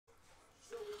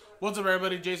What's up,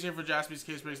 everybody? Jason here for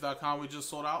JaspysCaseBreaks.com. We just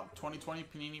sold out 2020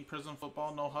 Panini Prizm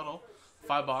Football No Huddle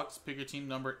 5-box. Pick your team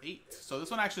number 8. So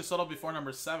this one actually sold out before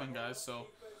number 7, guys. So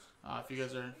if you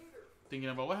guys are thinking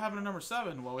about what happened to number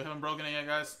 7, well, we haven't broken it yet,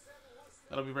 guys.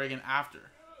 That'll be breaking after.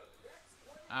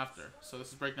 So this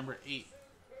is break number 8.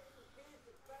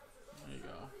 There you go.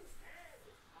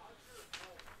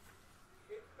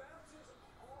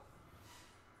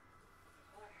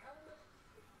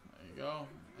 There you go.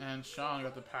 And Sean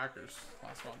got the Packers.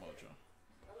 Last one, Mojo.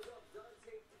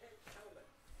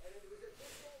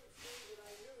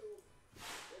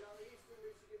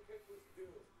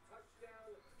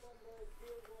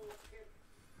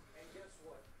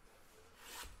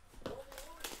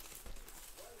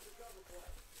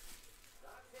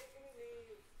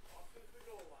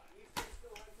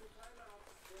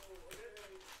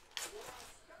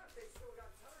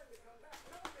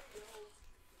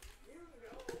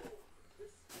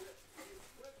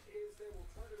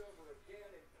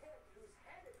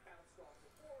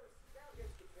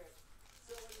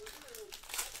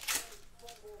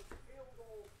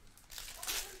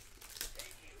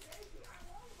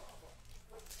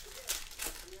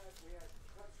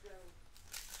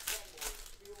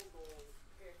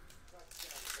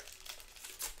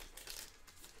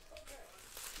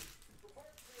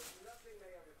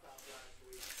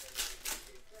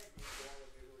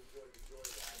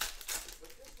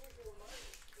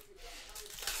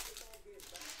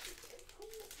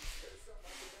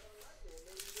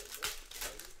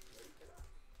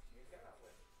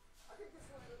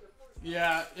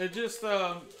 Yeah, it just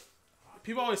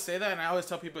people always say that, and I always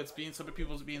tell people some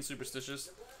people's being superstitious.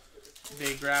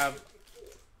 They grab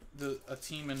a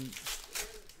team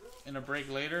in a break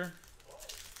later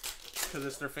because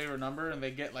it's their favorite number, and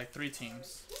they get like 3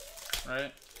 teams,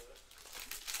 right?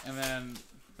 And then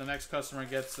the next customer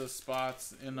gets the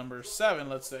spots in number 7,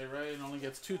 let's say, right, and only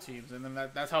gets 2 teams, and then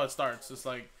that's how it starts. It's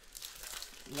like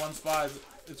one spot,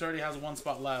 it already has 1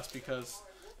 spot left because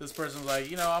this person's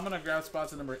like, you know, I'm going to grab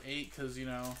spots at number 8 because, you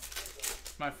know,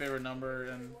 it's my favorite number,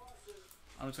 and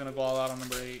I'm just going to go all out on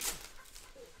number 8.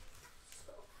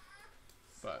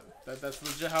 But that's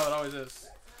legit how it always is.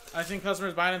 I think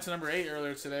customers buying into number 8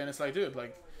 earlier today, and it's like, dude,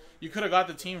 like, you could have got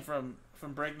the team from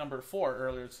break number 4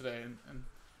 earlier today,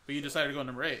 but you decided to go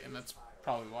number 8, and that's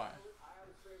probably why.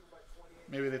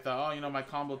 Maybe they thought, oh, you know, my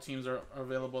combo teams are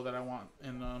available that I want,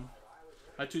 and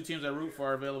my 2 teams I root for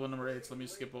are available number 8, so let me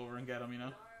skip over and get them, you know?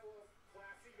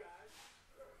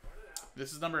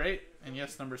 This is number 8, and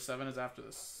yes, number 7 is after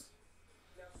this.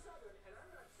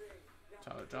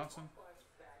 Tyler Johnson.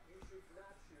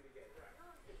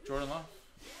 Jordan Love.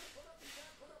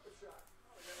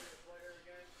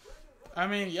 I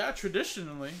mean, yeah,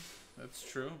 traditionally, that's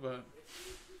true, but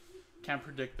can't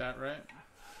predict that, right?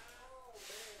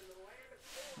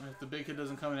 If the big kid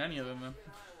doesn't come in any of them,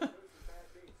 then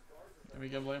can we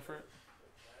get blamed for it?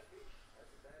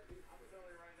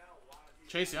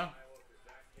 Chase Young.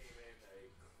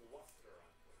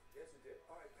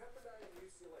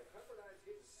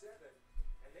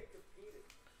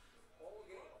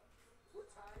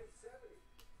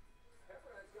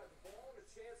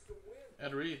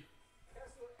 Ed Reed.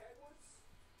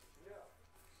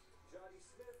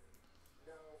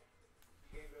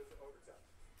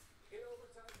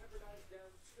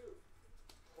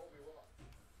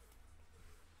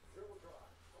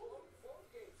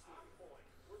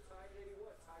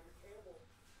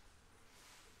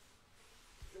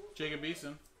 Jacob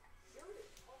Eason.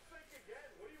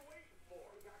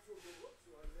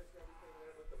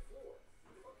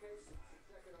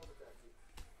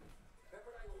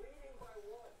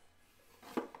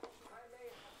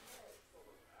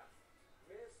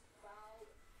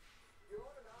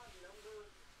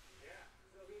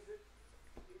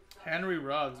 Henry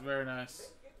Ruggs, very nice.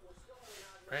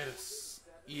 Greatest.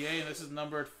 EA, and this is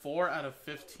numbered 4 out of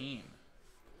 15.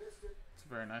 It's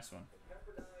a very nice one.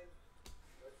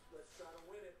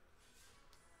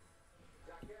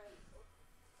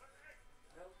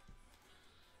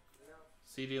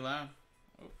 CD Lamb.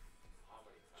 Oh.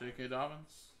 J.K.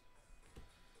 Dobbins.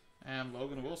 And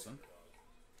Logan Wilson.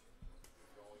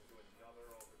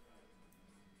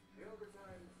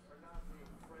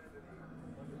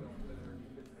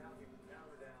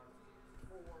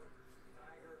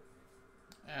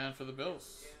 And for the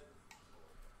Bills.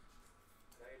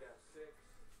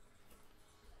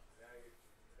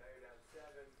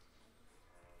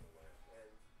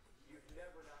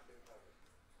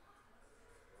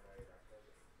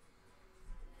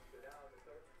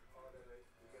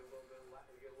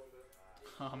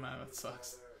 Oh man, that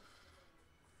sucks.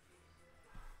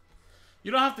 You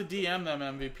don't have to DM them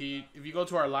MVP. If you go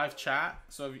to our live chat,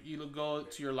 so if you go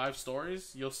to your live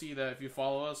stories, you'll see that if you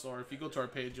follow us, or if you go to our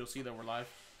page, you'll see that we're live.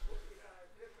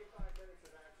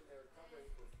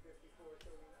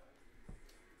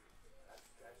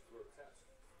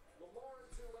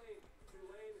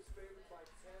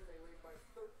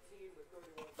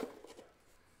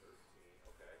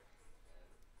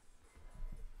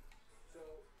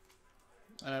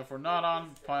 And if we're not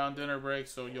on, probably on dinner break,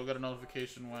 so you'll get a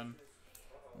notification when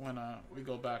we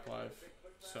go back live.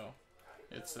 So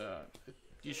it's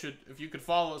you should, if you could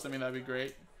follow us, I mean, that'd be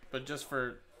great. But just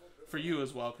for you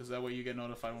as well, because that way you get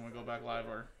notified when we go back live,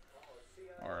 or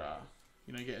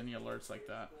you know, you get any alerts like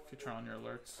that if you turn on your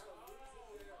alerts.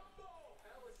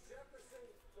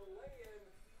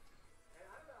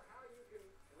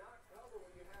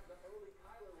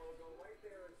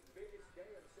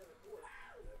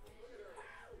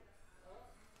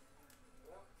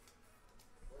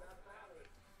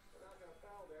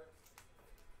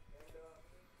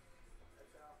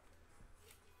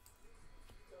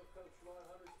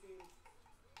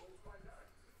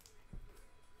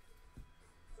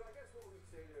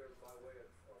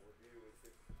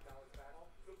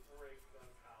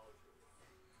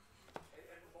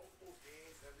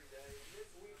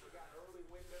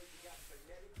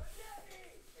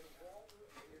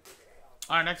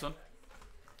 All right, next one.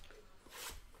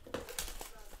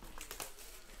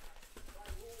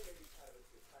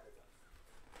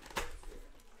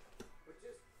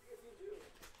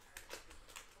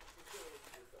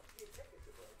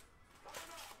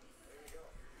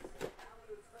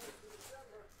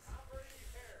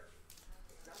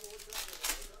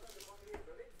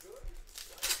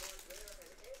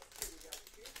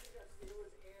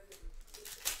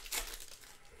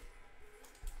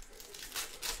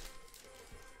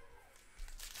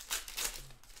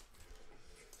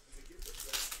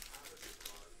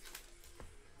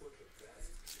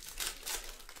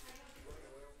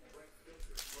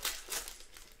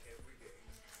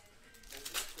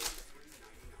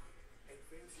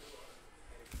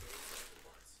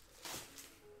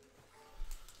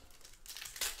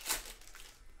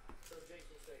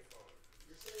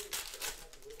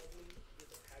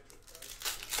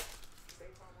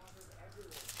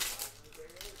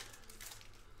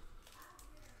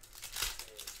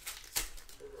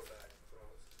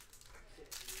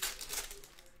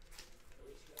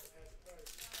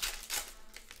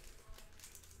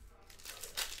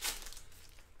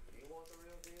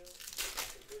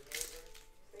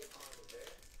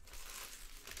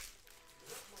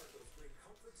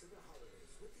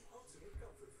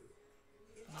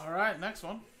 All right, next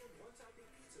one.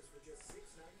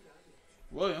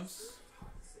 Williams,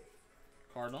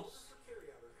 Cardinals,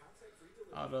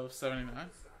 out of 79.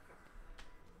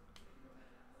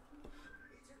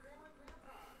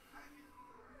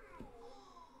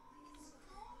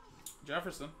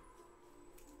 Jefferson.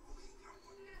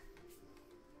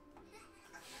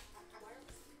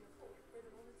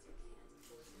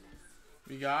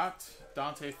 We got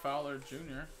Dante Fowler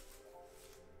Jr.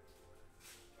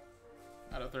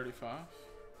 out of 35.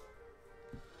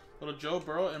 Little Joe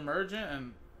Burrow emergent,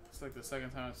 and it's like the second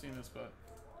time I've seen this, but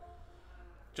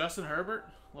Justin Herbert,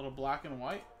 little black and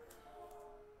white.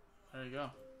 There you go.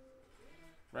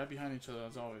 Right behind each other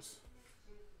as always.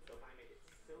 So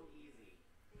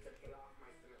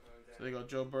there you go,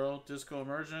 Joe Burrow, Disco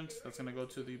Emergent. That's going to go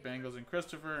to the Bengals and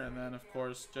Christopher. And then, of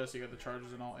course, Jesse got the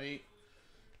Chargers in all 8.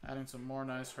 Adding some more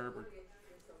nice Herbert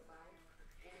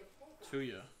to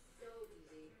you.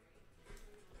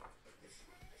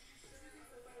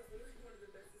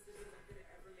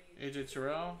 AJ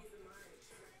Terrell,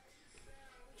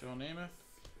 Joe Namath,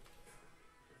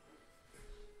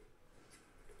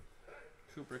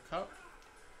 Cooper Kupp,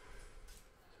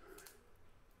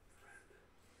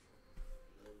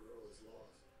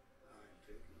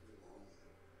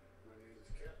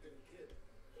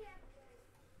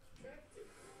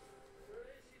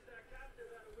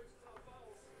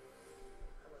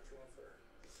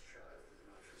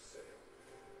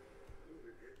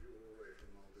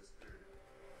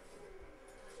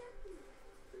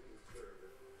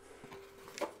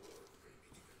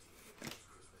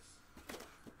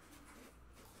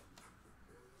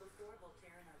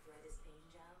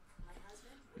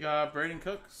 we got Braden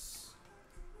Cooks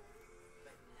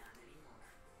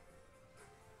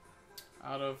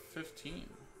out of 15.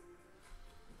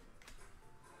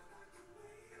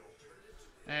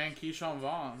 And Keyshawn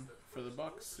Vaughn for the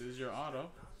Bucks is your auto.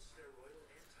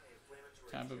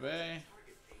 Tampa Bay.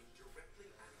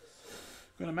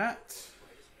 Going to Matt.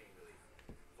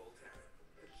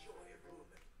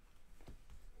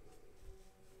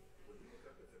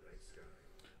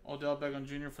 Odell Beckham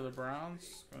Jr. for the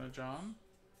Browns. Going to John.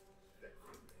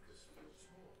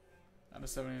 Out of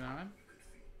 79.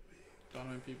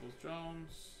 Donovan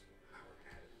Peoples-Jones.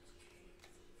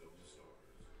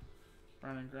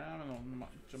 Brandon Graham and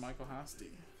Jermichael Hasty.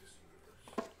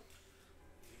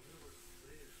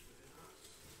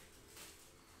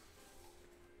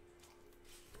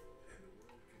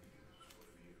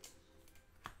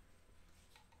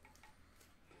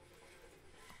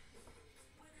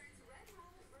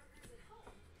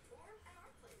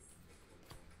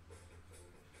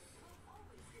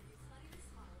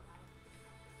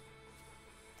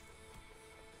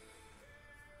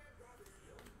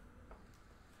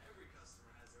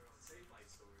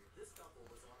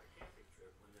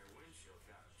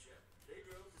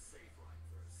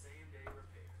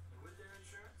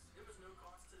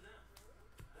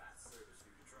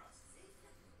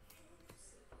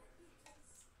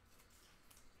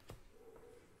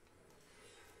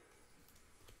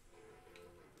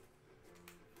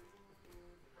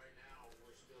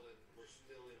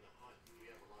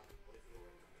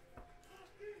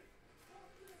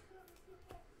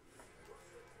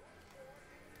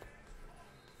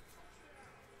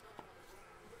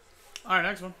 All right,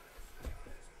 next one.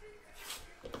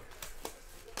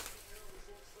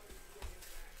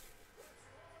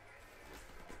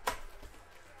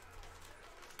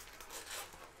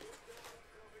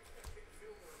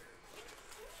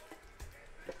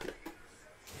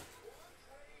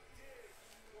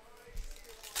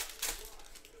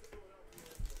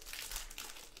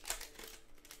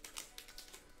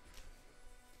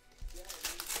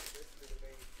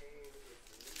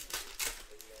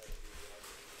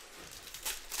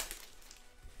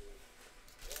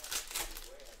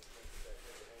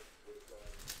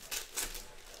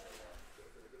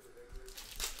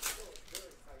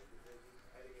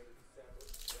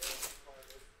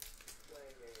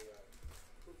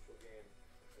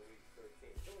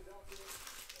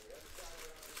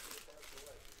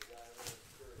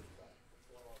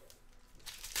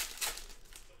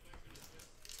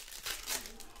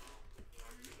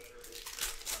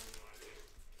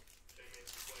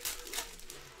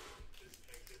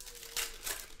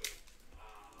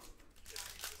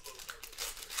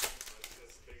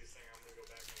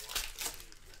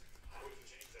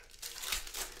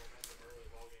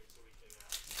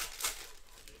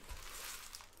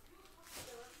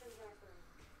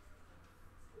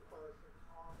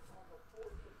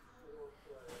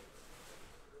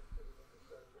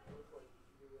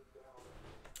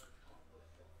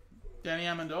 Danny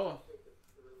Amendola.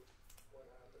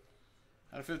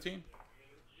 Out of 15.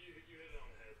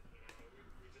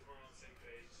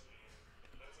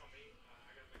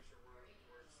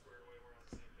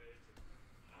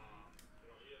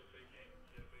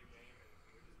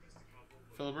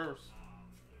 Phillip Rivers.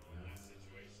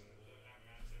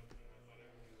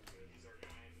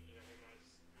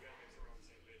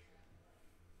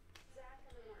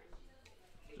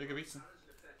 Jacob Eason.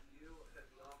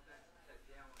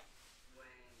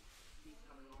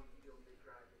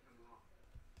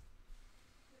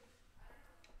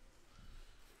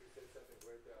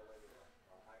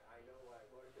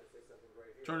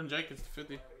 Jordan Jenkins to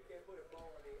 50.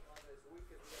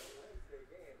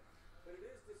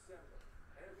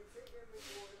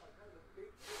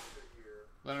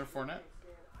 Leonard Fournette.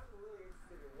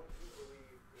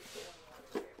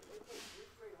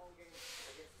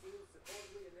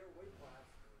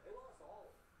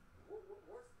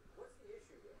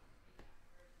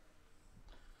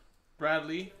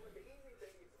 Bradley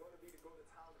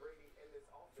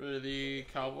for the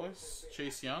Cowboys.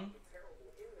 Chase Young.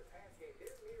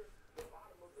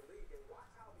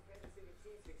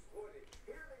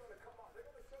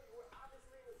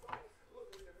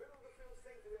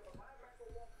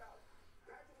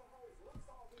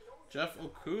 Jeff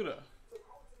Okuda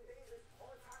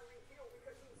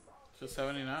to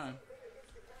 79.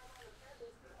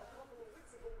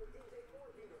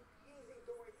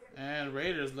 And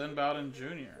Raiders, Lynn Bowden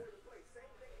Jr.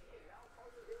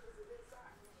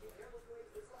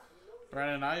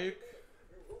 Brandon Ayuk,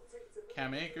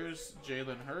 Cam Akers,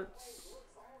 Jalen Hurts.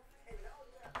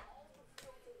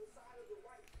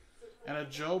 And a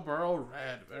Joe Burrow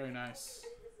red. Very nice.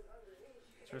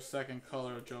 It's her second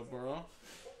color of Joe Burrow.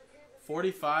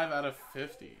 45 out of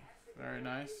 50. Very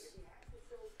nice.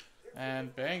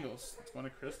 And Bengals. It's going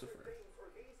to Christopher.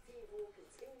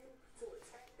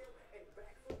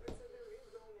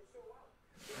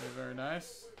 Very, very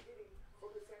nice.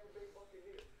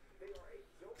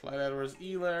 Clyde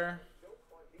Edwards-Helaire.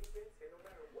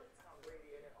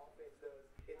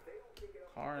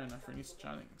 Carr and Fernice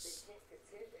Jennings.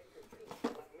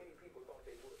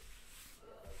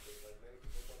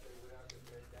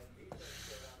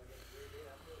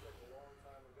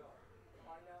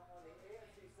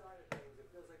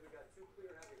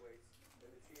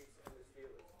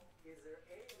 Is there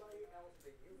anybody else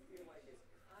that you feel like is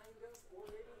kind of or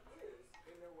maybe is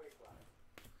in their weight class?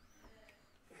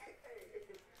 Hey, you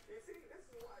see, this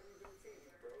is why you do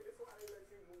teams, bro. This is why they let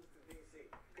you move to DC.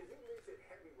 Because you mentioned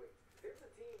heavyweights. There's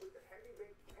a team with the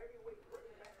heavyweight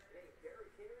running back named Derrick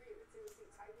Henry and the Tennessee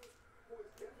Titans who is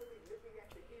definitely nipping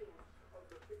at the heels of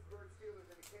the Pittsburgh Steelers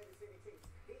and the Kansas City Chiefs.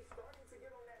 He's starting to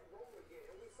get on that roll again.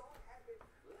 And we saw it happen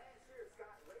last year,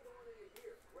 Scott, later on in the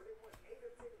year, where they won 8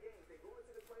 of 10 games. They go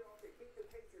into the playoffs, they beat the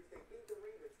Patriots, they beat the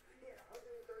Ravens. He had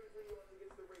 133 yards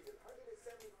against the Ravens,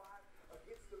 175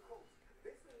 against the Colts.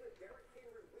 This is the Derrick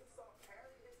Henry we saw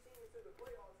carry this team into the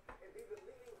playoffs and be the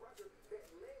leading rusher that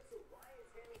led to Ryan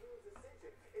Tannehill's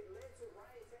ascension. It led to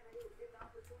Ryan Tannehill getting an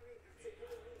opportunity to get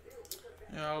a new deal.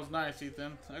 Yeah, that was nice,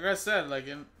 Ethan. Like I said, like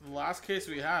in the last case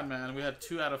we had, man, we had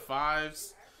 2 out of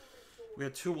 5s. We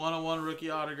had 2 101 rookie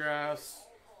autographs.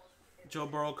 Joe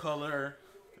Burrow color.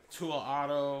 2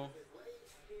 auto.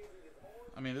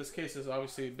 I mean, this case has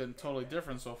obviously been totally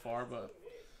different so far, but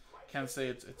can't say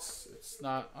it's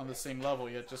not on the same level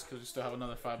yet just because we still have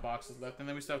another 5 boxes left. And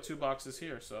then we still have 2 boxes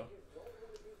here, so.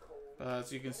 But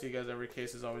as you can see, guys, every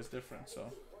case is always different,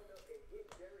 so.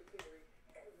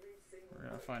 We're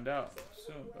going to find out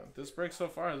soon. But this break so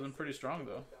far has been pretty strong,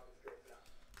 though.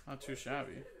 Not too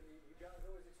shabby.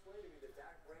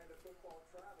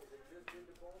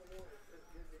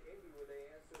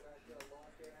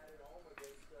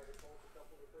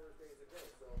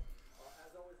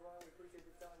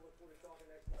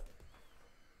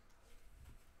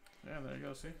 Yeah, there you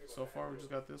go. See? So far, we just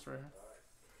got this right here.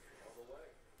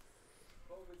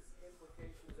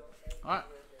 Alright.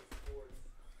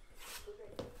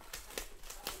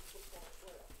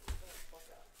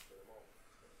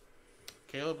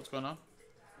 Caleb, what's going on?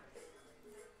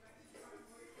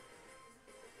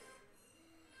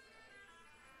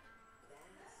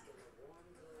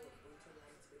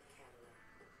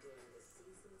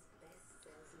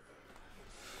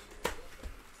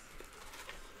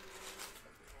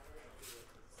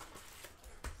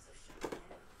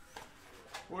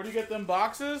 Where do you get them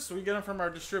boxes? We get them from our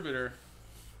distributor.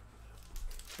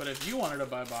 But if you wanted to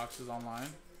buy boxes online,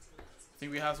 I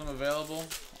think we have some available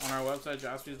on our website,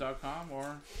 jaspys.com,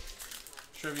 or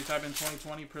sure if you type in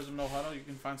 2020 Prizm No Huddle, you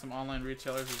can find some online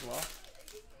retailers as well.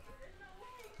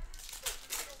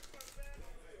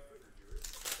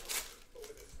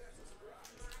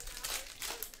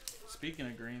 Speaking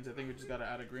of greens, I think we just got to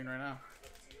add a green right now.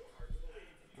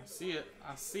 I see it.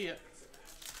 I see it.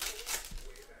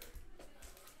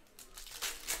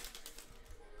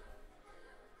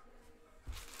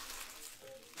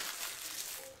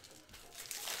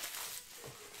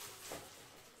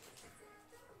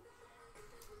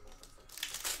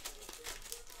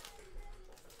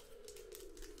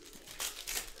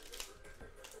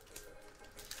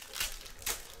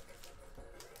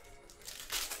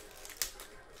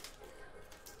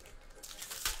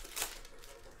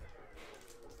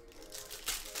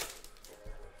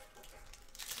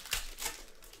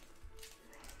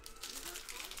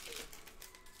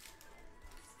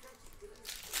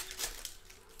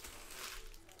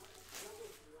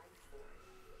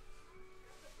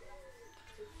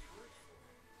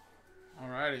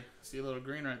 Alrighty, see a little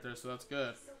green right there, so that's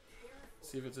good.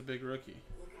 See if it's a big rookie.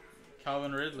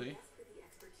 Calvin Ridley,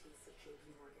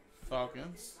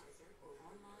 Falcons,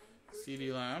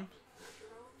 CeeDee Lamb,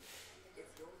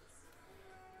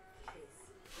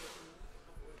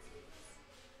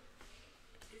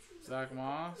 Zach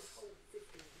Moss,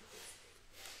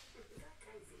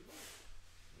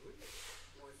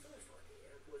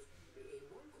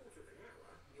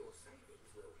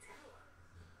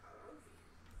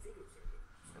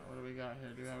 what do we got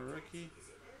here? Do we have a rookie?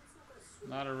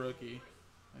 Not a rookie.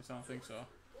 At least I don't think so.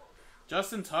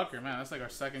 Justin Tucker, man, that's like our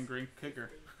second green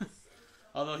kicker.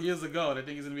 Although he is the GOAT, I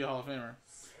think he's going to be a Hall of Famer.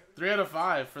 3 out of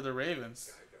 5 for the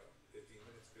Ravens.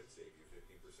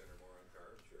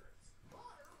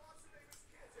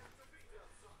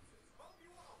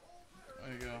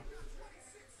 There you go.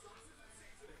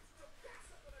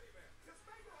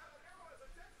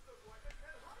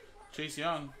 Chase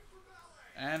Young.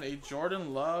 And a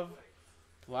Jordan Love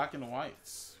black and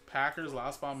whites. Packers,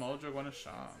 last ball mojo, going to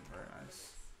Sean. Very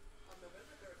nice.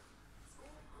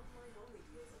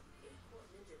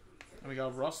 And we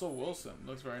got Russell Wilson.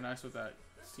 Looks very nice with that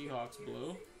Seahawks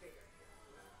blue.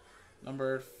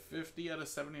 Number 50 out of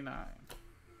 79.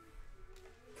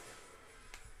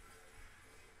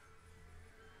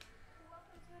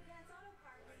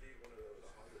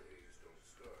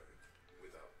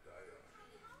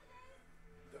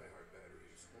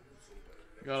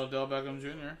 Got Odell Beckham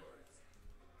Jr.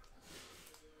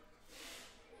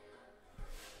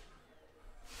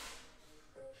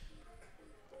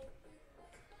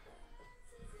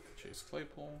 Chase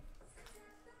Claypool.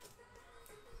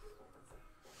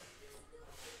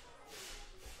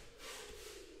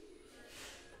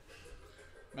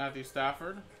 Matthew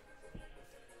Stafford.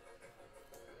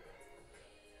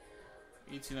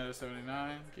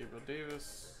 18/79. Gabriel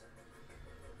Davis.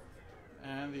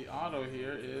 And the auto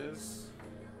here is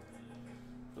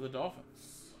for the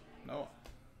Dolphins. Noah.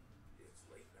 It's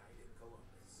late night in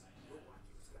Columbus. You're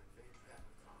watching Scott Van Pelt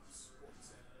on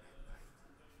Sports at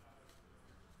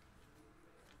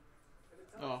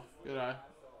Night. Oh, good eye.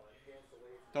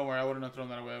 Don't worry, I wouldn't have thrown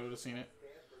that away. I would have seen it.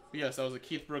 But yes, that was a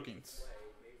Keith Brookings.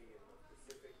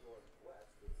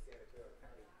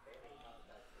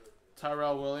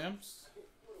 Tyrell Williams.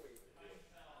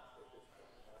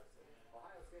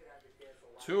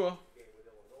 Tua.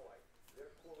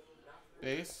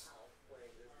 Base.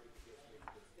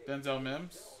 Denzel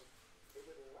Mims.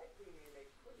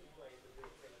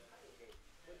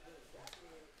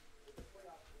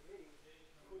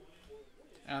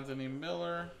 Anthony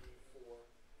Miller.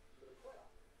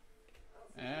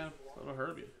 And little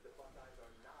Herbie.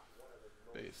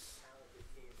 Base.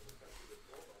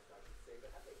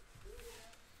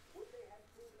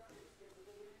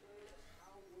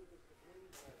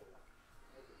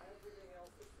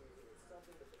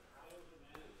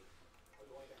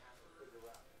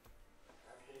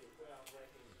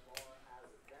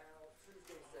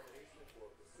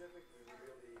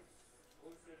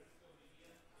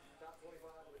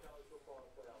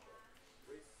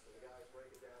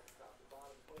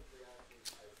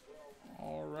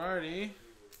 Alrighty.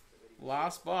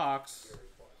 Last box.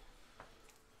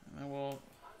 And then we'll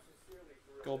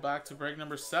go back to break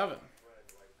number 7.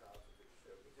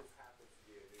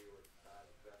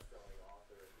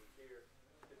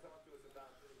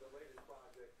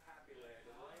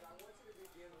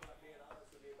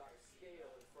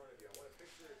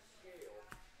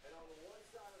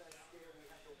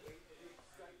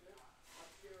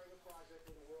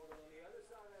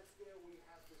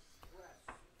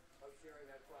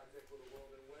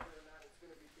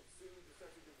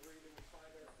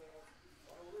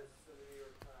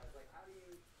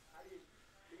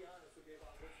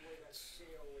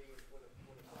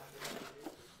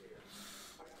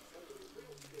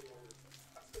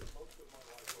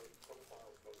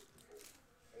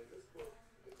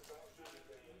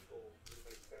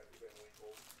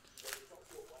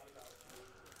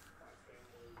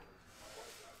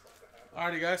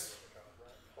 Alrighty, guys.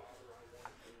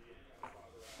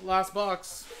 Last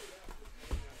box.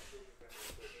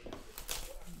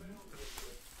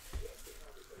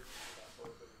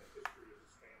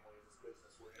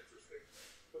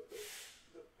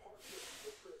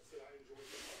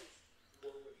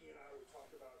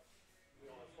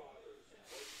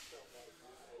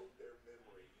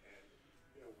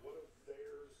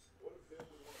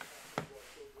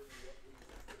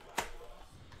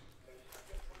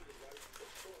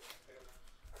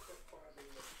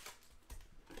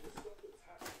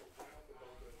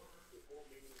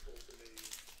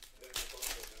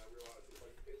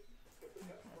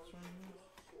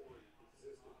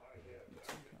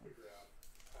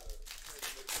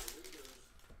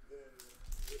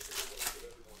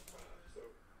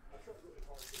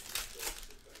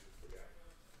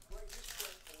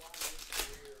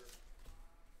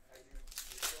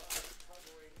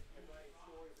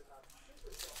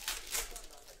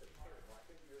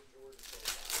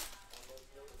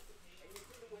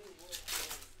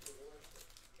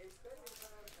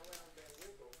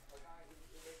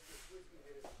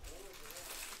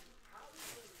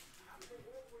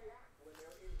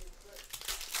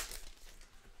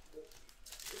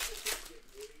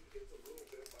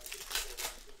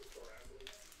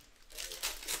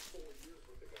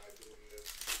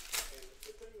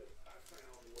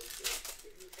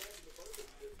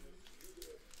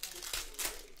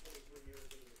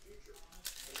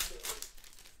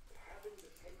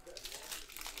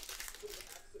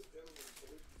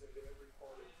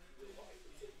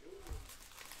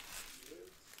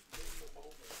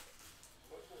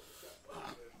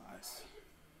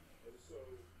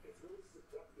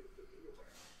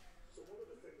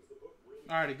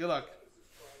 Alrighty, good luck.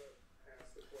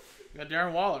 We got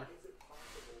Darren Waller.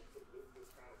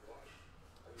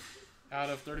 Out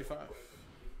of 35.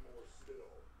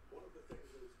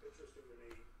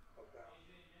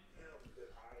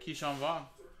 Keyshawn Vaughn.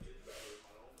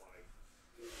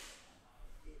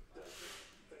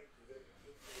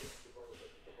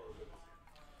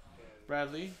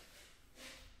 Bradley.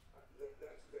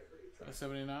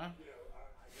 79.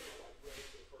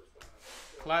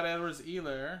 Clyde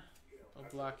Edwards-Helaire.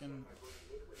 Black and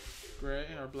gray,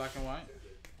 or black and white.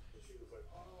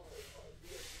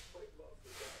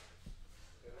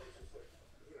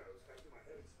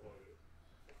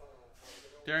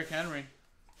 Derrick Henry.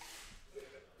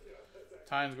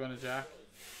 Titans going to Jack.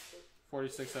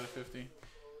 46 out of 50.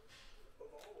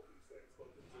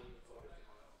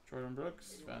 Jordan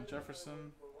Brooks, Van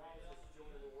Jefferson.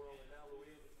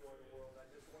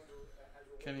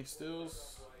 Kenny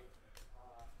Stills.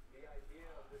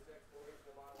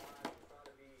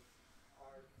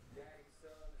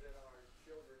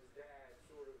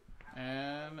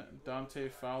 And Dante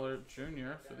Fowler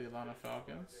Jr. for the Atlanta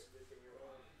Falcons.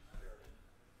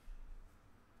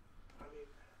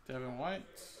 Devin White.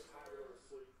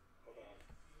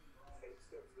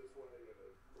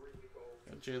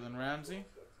 Got Jalen Ramsey.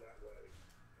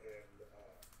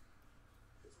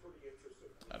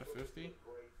 Out of 50.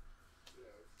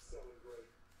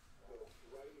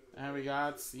 And we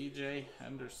got CJ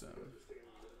Henderson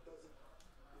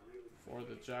for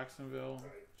the Jacksonville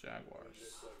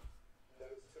Jaguars.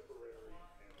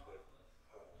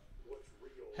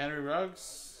 Henry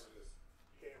Ruggs.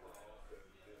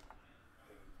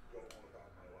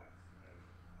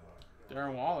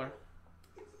 Darren Waller.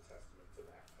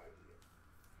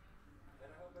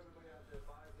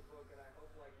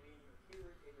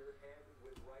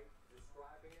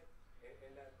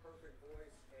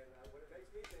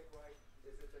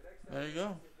 There you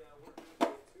go.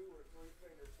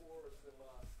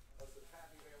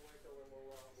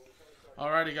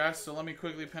 Alrighty, guys. So let me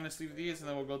quickly pen and sleeve these, and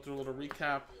then we'll go through a little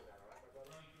recap.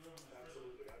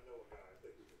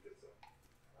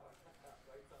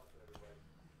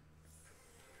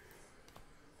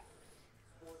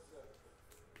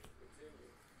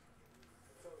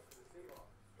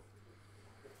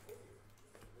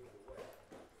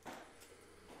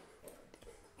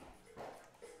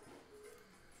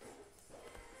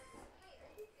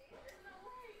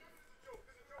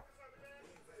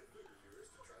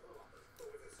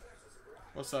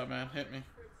 What's up, man? Hit me.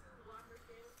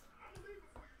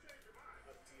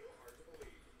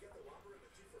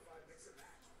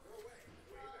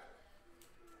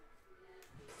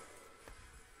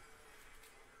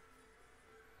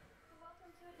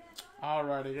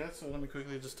 Alrighty, guys. So let me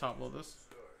quickly just top load this.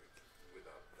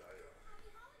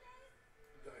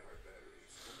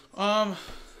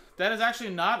 That is actually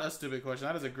not a stupid question.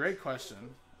 That is a great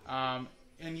question. And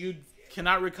you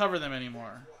cannot recover them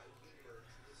anymore,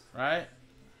 right?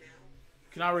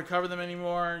 Cannot recover them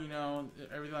anymore, you know,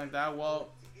 everything like that.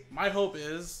 Well, my hope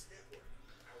is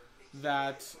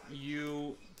that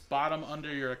you bottom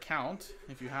under your account,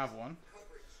 if you have one,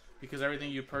 because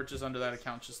everything you purchase under that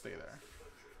account should stay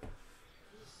there.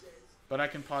 But I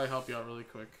can probably help you out really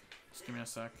quick. Just give me a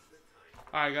sec.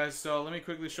 Alright, guys, so let me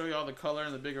quickly show you all the color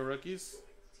and the bigger rookies.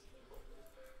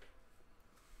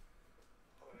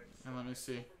 And let me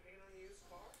see.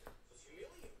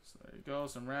 There you go.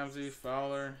 Some Ramsey,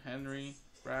 Fowler, Henry,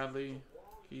 Bradley,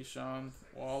 Keyshawn,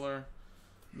 Waller,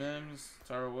 Mims,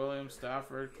 Tyra Williams,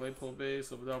 Stafford, Claypool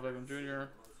Bass, Odell Beckham Jr.,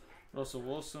 Russell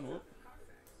Wilson, whoop,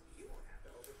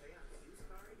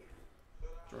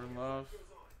 Jordan Love,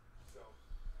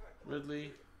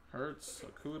 Ridley, Hurts,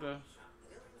 Okuda.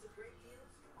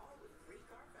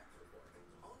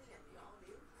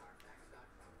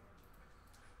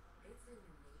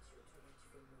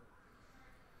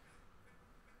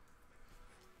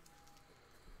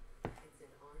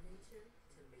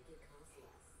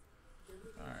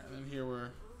 Alright, and then here we're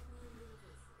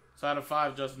side of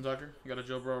 5, Justin Tucker. You got a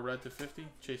Joe Burrow red to 50,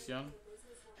 Chase Young.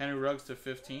 Henry Ruggs to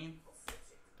 15.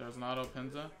 There's an auto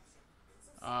Penza.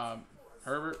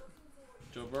 Herbert,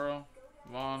 Joe Burrow,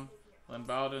 Vaughn, Lynn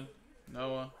Bowden,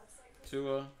 Noah,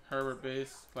 Tua, Herbert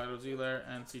Bass, Clyde Rozier,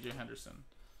 and CJ Henderson.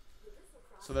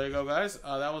 So there you go, guys.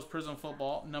 That was Prizm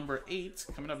Football number 8.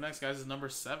 Coming up next, guys, is number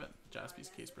 7.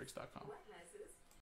 JaspysCaseBreaks.com.